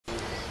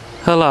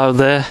Hello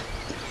there.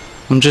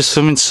 I'm just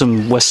filming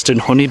some western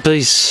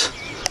honeybees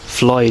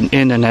flying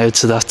in and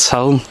out of that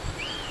hole,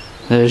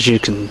 as you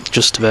can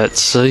just about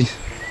see.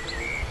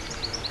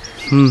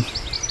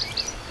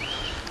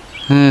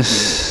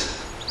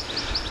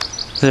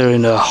 They're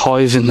in a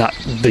hive in that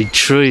big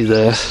tree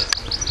there,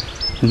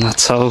 in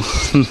that hole.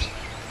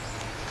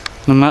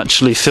 I'm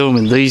actually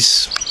filming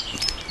these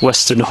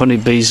western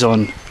honeybees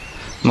on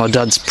my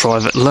dad's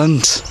private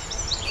land,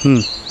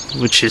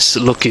 which is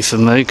lucky for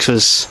me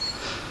because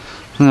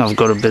I've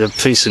got a bit of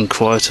peace and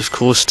quiet, of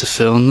course, to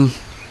film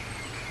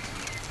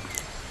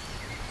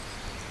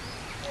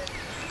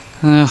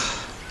them.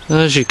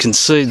 As you can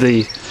see,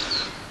 the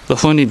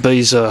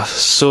honeybees are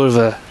sort of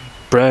a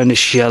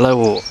brownish yellow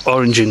or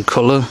orange in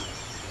colour,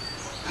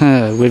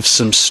 with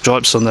some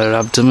stripes on their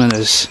abdomen,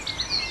 as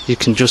you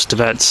can just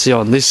about see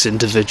on this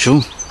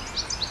individual.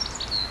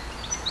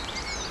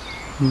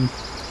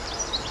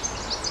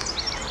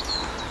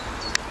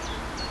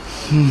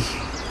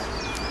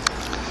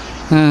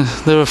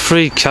 There are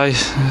three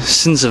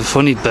casings of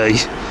honeybee.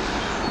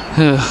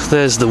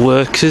 There's the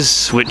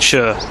workers, which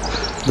are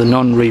the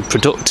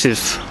non-reproductive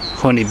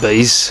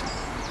honeybees,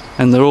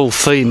 and they're all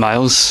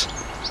females.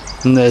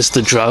 And there's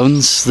the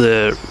drones,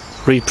 the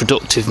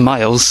reproductive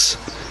males,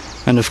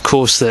 and of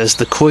course there's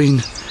the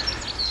queen,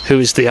 who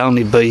is the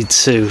only bee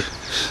to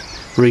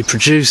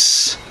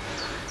reproduce,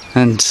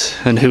 and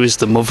who is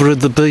the mother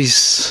of the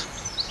bees.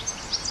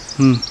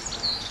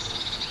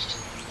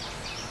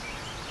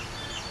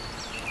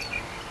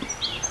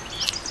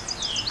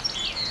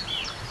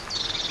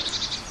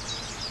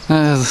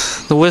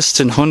 The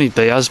western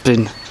honeybee has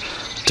been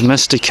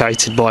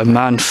domesticated by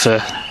man for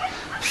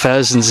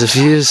thousands of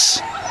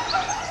years,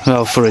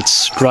 well, for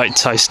its great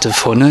taste of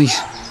honey,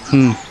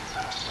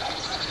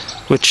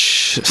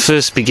 which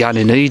first began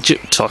in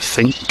Egypt, I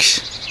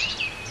think.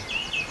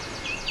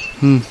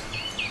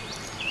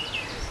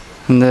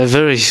 And they're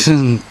very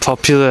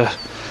popular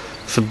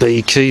for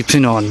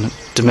beekeeping on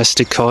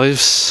domestic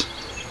hives.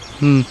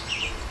 And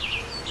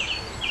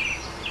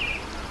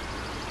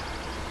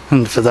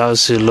for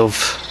those who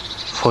love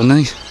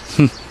honey.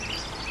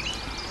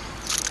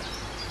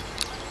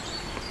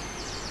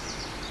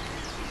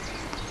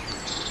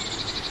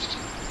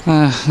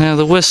 Now,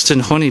 the western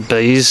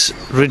honeybee is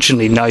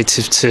originally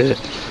native to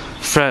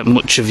throughout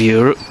much of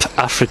Europe,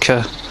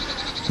 Africa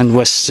and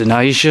Western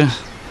Asia,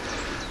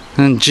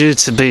 and due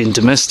to being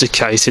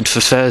domesticated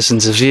for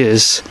thousands of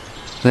years,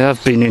 they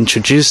have been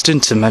introduced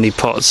into many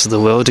parts of the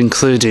world,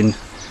 including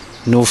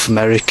North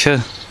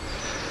America,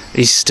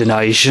 Eastern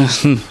Asia,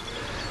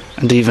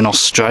 and even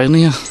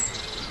Australia.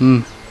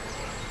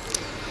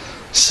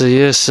 So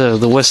yes,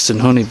 the western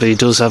honeybee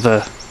does have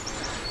a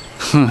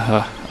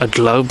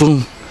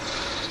global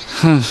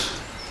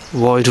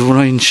wide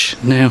range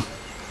now.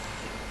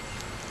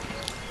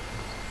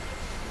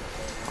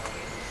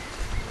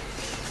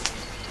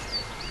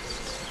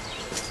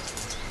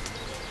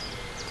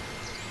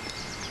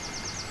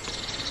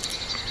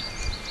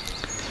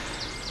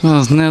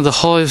 Well, now the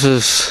hive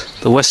of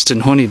the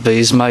western honeybee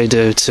is made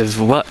out of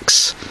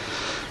wax,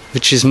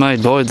 which is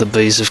made by the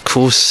bees, of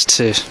course,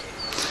 to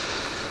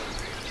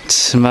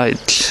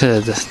make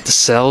the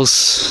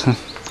cells.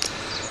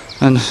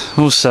 And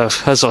also,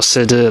 as I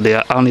said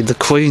earlier, only the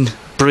queen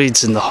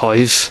breeds in the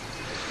hive,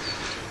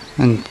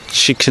 and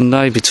she can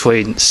lay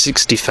between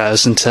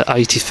 60,000 to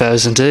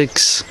 80,000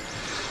 eggs,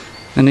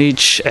 and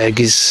each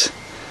egg is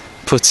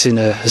put in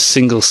a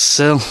single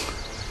cell.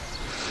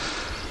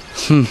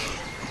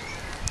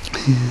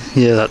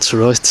 Yeah, that's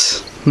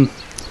right.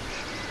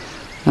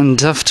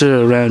 And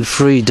after around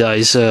 3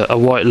 days, a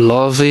white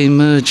larva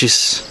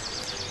emerges.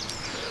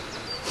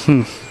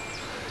 And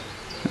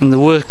the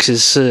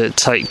workers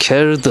take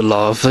care of the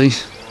larvae.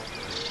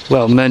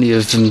 Well, many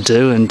of them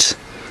do, and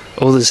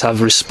others have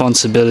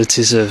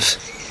responsibilities of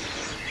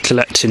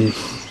collecting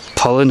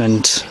pollen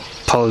and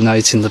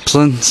pollinating the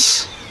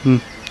plants.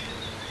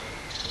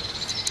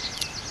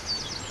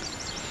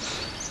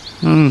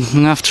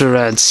 And after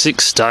around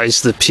 6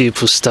 days, the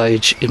pupal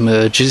stage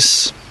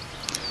emerges.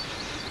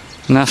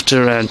 And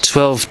after around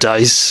 12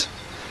 days,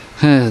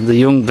 the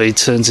young bee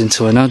turns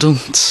into an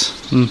adult.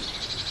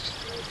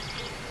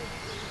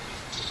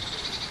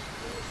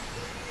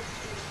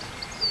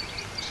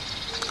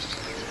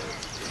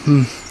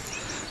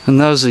 And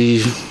those are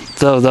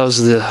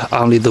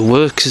only the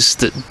workers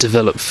that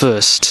develop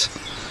first.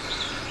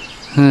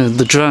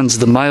 The drones,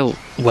 the male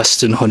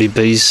western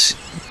honeybees,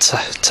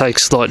 take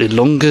slightly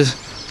longer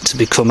to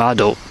become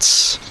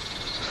adults.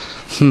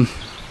 And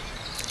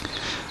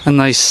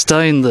they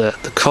stay in the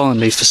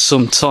colony for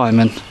some time,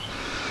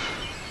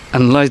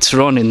 and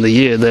later on in the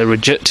year they're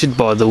rejected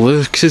by the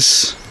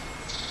workers.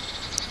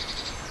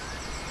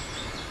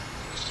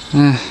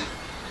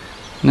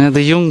 Now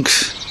the young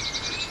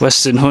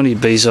western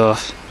honeybees are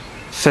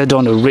fed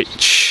on a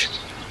rich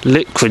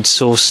liquid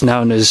source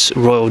known as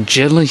royal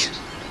jelly,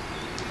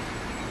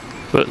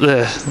 but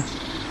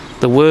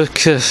the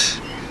worker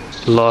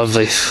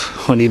larvae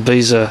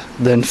honeybees are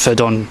then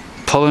fed on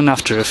pollen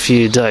after a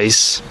few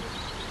days.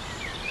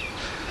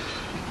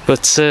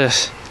 But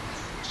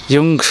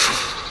young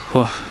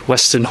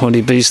western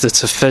honeybees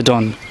that are fed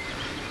on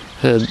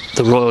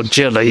the royal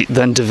jelly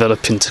then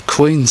develop into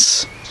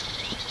queens.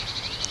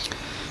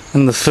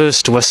 And the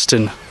first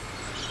western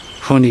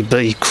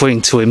honeybee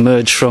queen to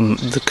emerge from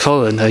the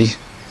colony,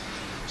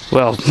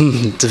 well,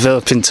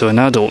 develop into an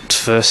adult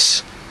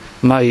first,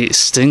 may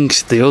sting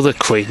the other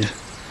queen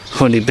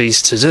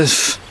honeybees to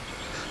death,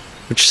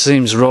 which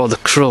seems rather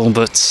cruel,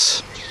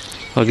 but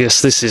I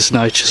guess this is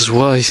nature's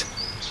way.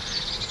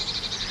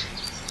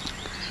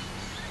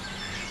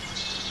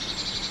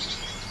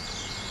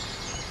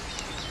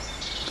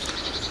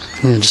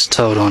 Yeah, just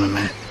hold on a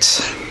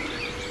minute.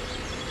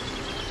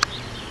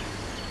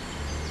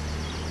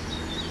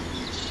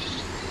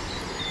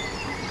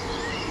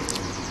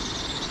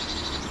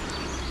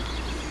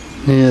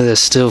 Yeah, they're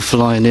still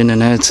flying in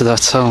and out of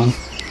that hole.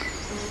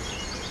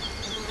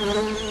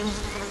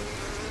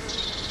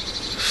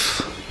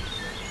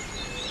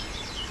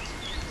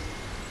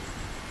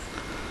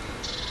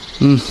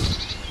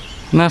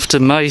 And after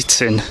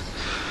mating,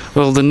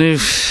 well, the new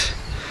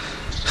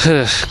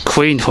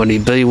queen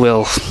honeybee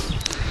will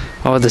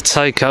either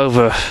take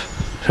over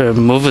her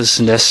mother's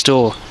nest,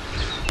 or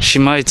she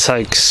may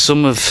take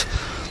some of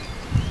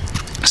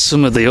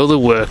the other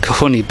worker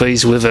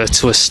honeybees with her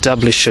to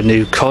establish a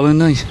new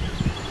colony.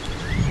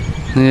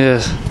 Yeah,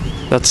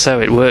 that's how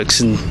it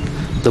works in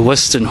the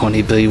western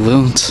honeybee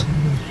world.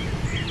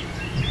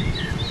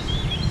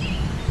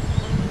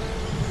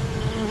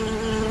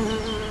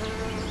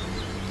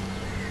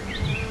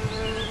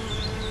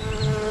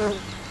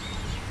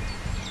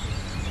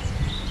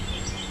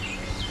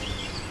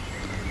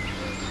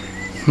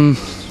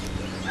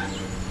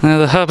 Now,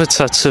 the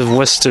habitat of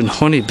western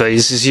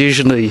honeybees is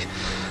usually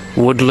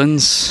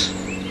woodlands,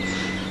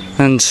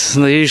 and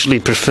they usually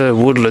prefer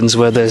woodlands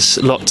where there's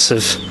lots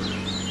of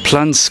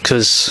plants,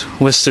 because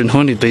western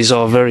honeybees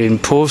are very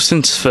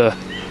important for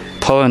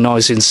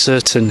pollinising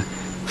certain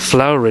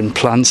flowering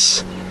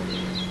plants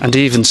and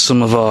even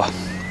some of our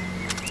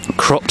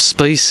crop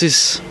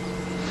species.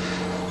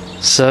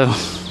 So,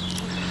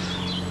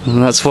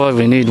 and that's why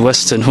we need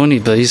western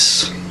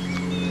honeybees.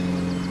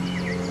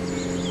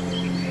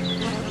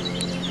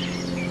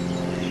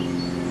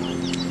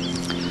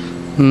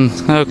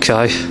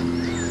 Okay,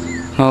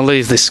 I'll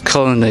leave this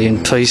colony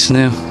in peace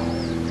now.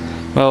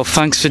 Well,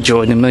 thanks for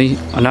joining me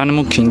on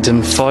Animal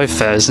Kingdom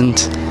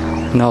 5000,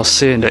 and I'll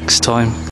see you next time.